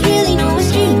 there's really no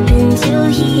escape until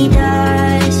he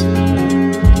dies.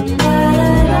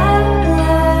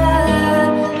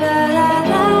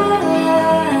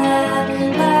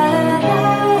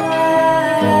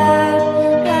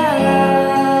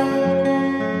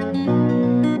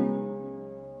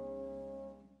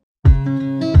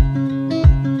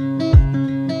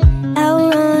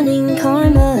 Outrunning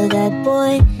karma, that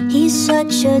boy, he's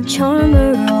such a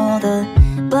charmer. All the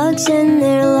bugs and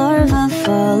their larvae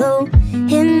follow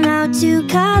him out to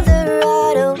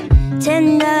Colorado.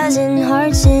 10,000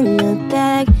 hearts in a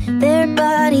bag, their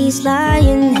bodies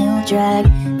lying he'll drag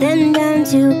them down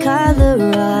to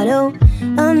Colorado.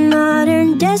 A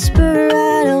modern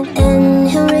desperado, and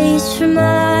he'll race for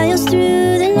miles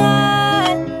through the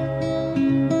night.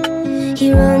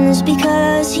 He runs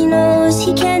because he knows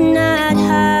he cannot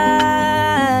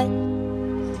hide.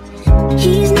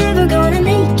 He's never gonna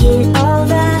make it, all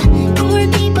the poor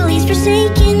people he's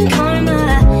forsaken.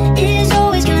 Karma is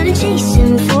always gonna chase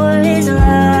him for his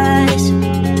lies.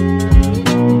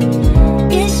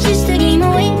 It's just a game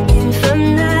of waiting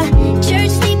from the church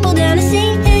steeple down to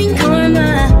Satan. Karma,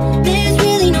 there's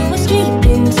really no escape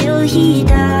until he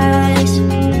dies.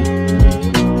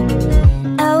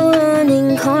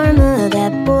 Outrunning karma,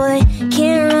 that boy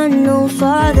can't run no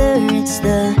farther. It's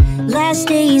the last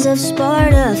days of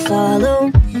Sparta,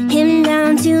 follow him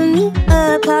down to meet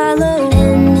Apollo.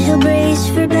 And he'll brace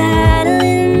for battle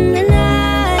in the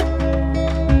night.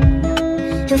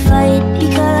 He'll fight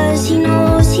because he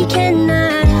knows he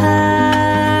cannot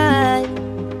hide.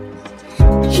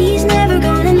 He's never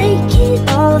gonna make it,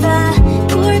 all the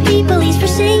poor people he's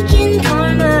forsaken.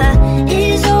 Karma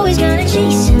is always gonna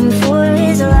chase him for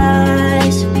his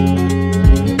lies.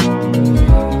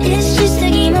 It's just a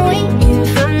game of waiting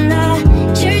from the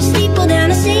church steeple down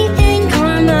to Satan.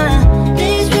 Karma,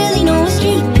 there's really no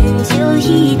escape until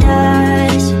he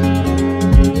dies.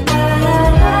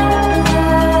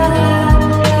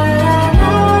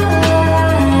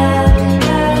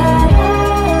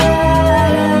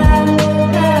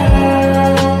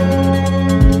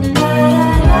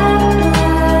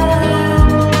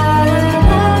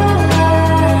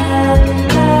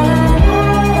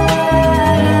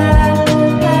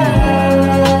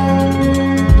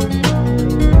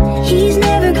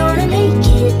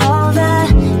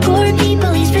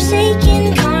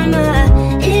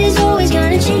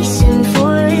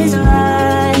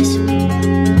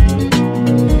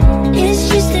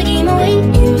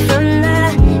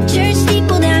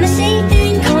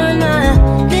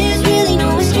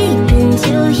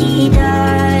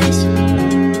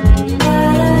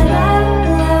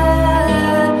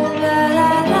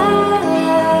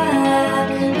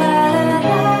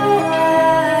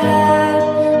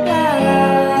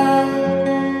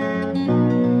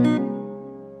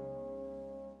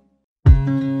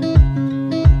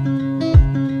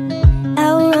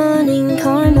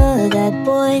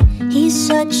 He's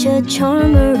such a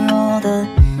charmer, all the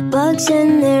bugs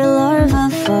and their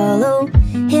larvae follow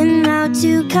him out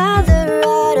to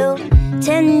Colorado.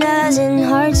 10,000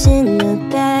 hearts in a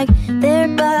bag, their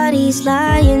bodies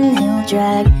lying he'll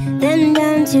drag them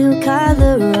down to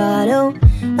Colorado.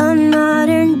 A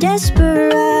modern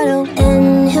desperado,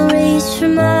 and he'll race for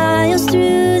miles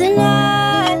through the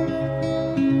night.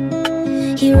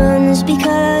 He runs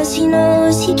because he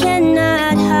knows he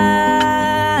cannot hide.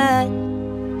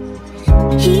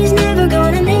 He's never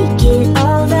gonna make it,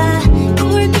 all the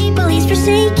poor people he's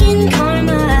forsaken.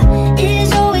 Karma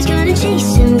is always gonna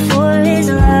chase him for his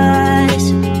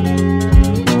lies.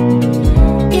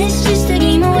 It's just a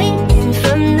game of waiting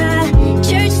from the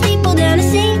church steeple down to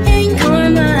Satan.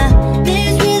 Karma,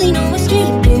 there's really no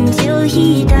escape until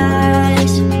he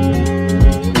dies.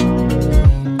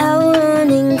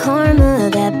 Outrunning karma,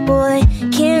 that boy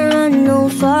can't run no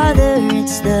farther.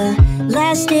 It's the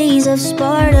last days of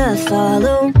Sparta,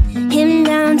 follow him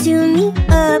down to meet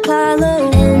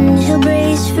Apollo. And he'll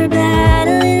brace for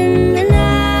battle in the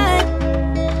night.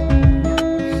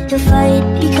 He'll fight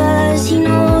because he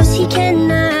knows he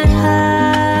cannot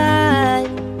hide.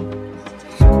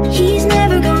 He's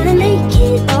never gonna make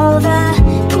it, all the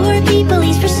poor people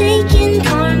he's forsaken.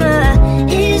 Karma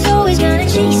is always gonna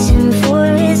chase him for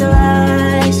his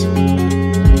lies.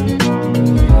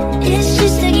 It's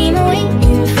just a game of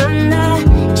waiting from the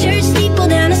church steeple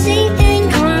down to Satan.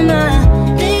 Karma,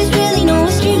 there's really no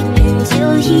escape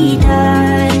until he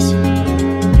dies.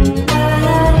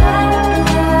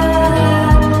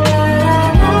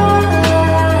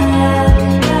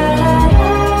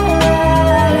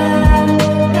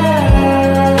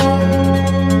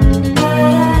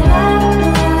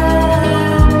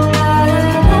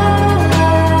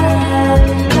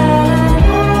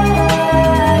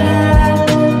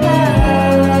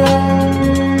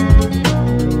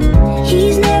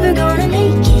 He's never gonna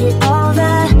make it, all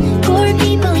the poor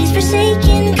people he's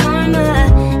forsaken. Karma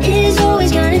is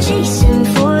always gonna chase him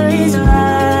for his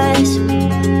lies.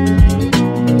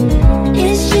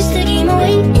 It's just a game of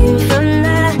waiting from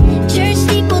the church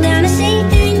steeple down to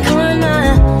Satan. Karma,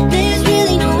 there's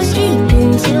really no escape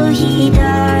until he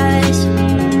dies.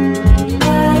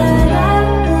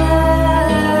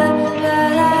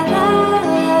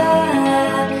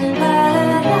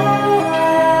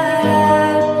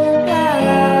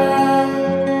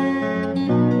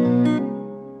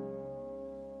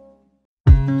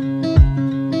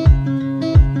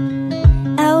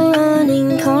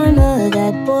 Outrunning karma,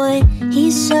 that boy,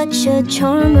 he's such a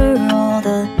charmer. All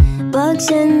the bugs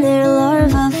and their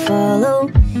larvae follow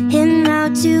him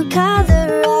out to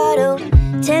Colorado.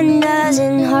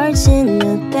 10,000 hearts in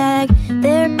a bag,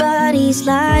 their bodies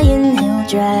lying he'll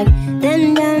drag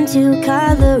them down to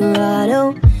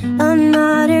Colorado. A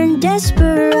modern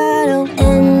desperado,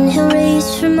 and he'll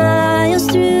race for miles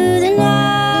through the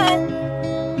night.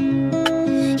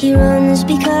 He runs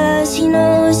because he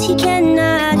knows he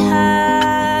cannot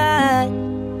hide.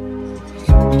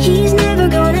 He's never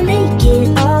gonna make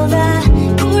it, all the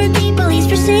poor people he's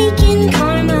forsaken.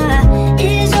 Karma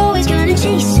is always gonna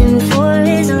chase him for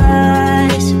his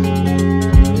lies.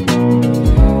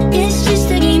 It's just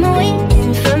a game of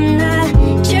waiting from the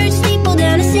church steeple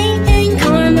down to Satan.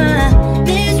 Karma,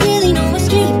 there's really no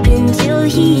escape until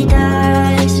he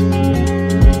dies.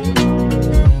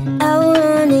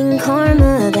 Outrunning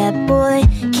karma, that boy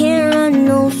can't run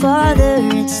no farther.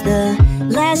 It's the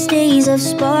last days of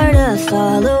Sparta,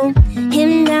 follow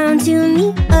him down to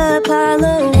meet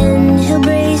Apollo. And he'll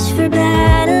brace for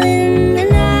battle in the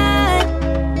night.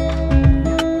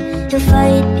 He'll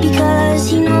fight because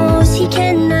he knows he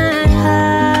cannot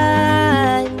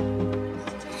hide.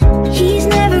 He's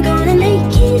never gonna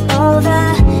make it, all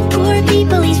the poor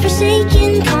people he's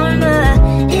forsaken. Karma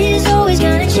is always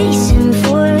gonna chase him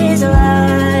for his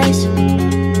lies.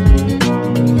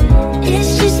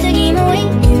 It's just a game of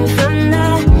waiting from the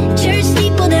church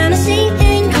steeple down to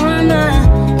Satan. Karma,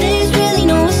 there's really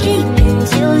no escape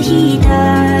until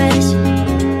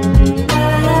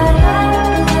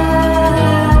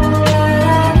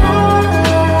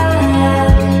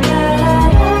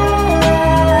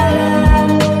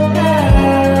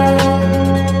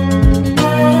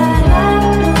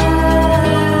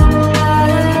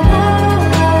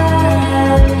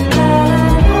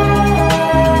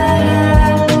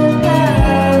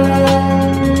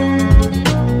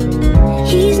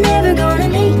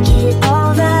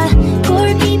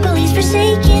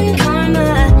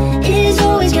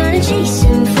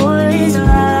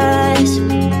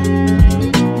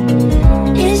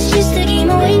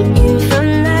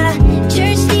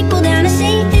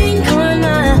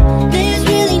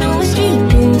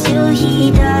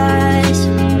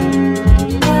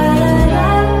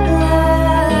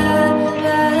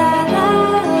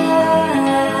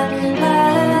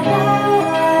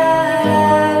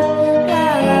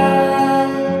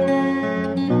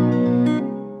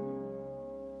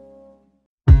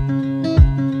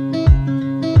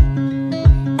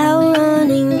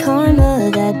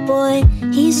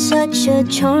He's such a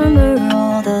charmer,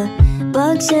 all the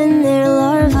bugs and their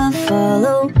larvae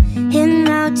follow him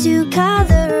out to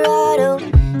Colorado.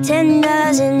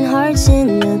 10,000 hearts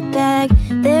in a bag,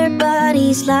 their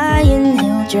bodies lying,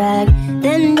 he'll drag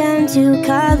them down to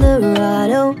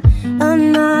Colorado. A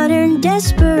modern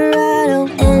desperado,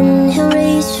 and he'll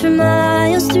race for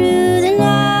miles through the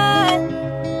night.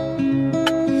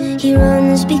 He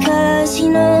runs because he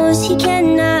knows he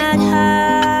cannot hide.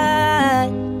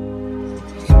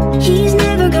 He's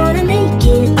never gonna make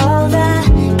it, all the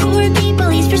poor people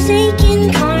he's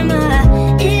forsaken. Karma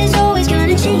is always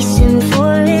gonna chase him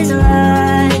for his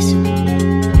lies.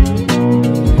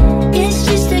 It's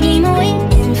just a game of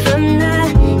waiting from the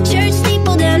church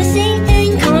steeple down to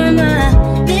Satan. Karma,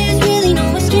 there's really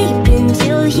no escaping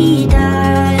till he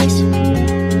dies.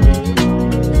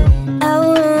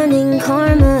 Outrunning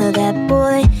karma, that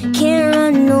boy can't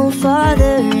run no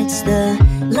farther. It's the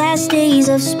last days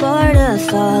of Sparta,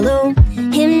 follow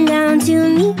him down to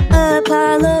meet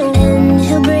Apollo. And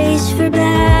he'll brace for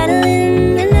battle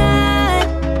in the night.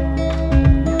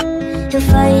 He'll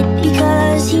fight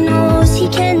because he knows he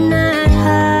cannot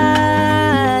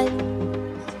hide.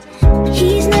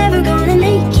 He's never gonna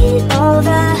make it, all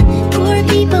the poor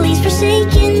people he's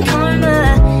forsaken.